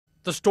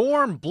The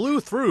storm blew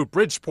through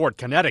Bridgeport,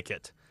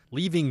 Connecticut,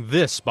 leaving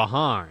this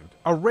behind.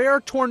 A rare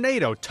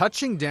tornado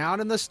touching down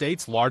in the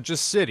state's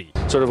largest city.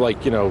 Sort of like,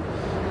 a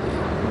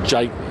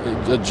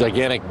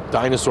gigantic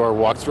dinosaur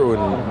walked through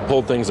and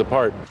pulled things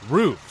apart.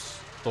 Roofs,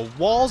 the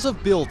walls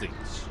of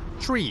buildings,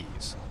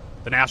 trees.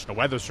 The National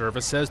Weather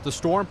Service says the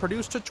storm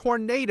produced a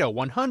tornado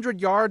 100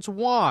 yards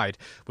wide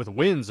with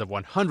winds of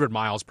 100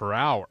 miles per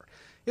hour.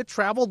 It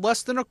traveled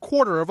less than a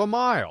quarter of a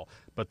mile,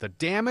 but the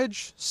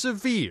damage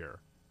severe.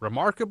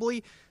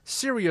 Remarkably,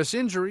 serious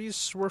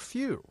injuries were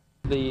few.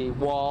 The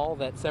wall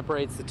that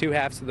separates the two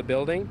halves of the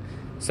building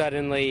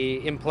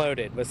suddenly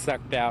imploded, was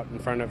sucked out in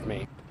front of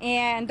me.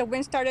 And the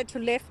wind started to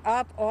lift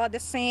up all the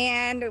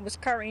sand. It was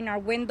covering our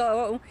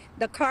window.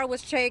 The car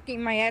was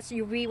shaking. My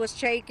SUV was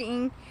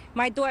shaking.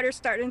 My daughter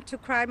started to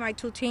cry, my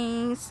two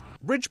teens.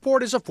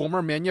 Bridgeport is a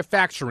former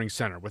manufacturing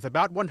center with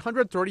about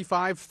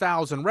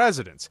 135,000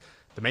 residents.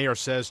 The mayor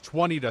says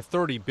 20 to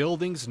 30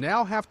 buildings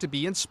now have to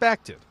be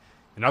inspected.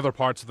 In other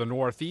parts of the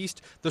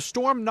Northeast, the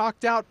storm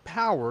knocked out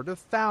power to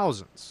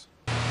thousands.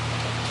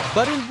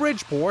 But in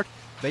Bridgeport,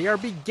 they are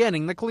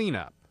beginning the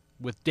cleanup,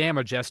 with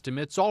damage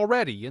estimates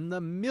already in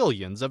the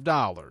millions of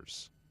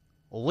dollars.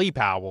 Lee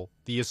Powell,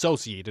 The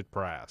Associated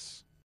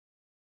Press.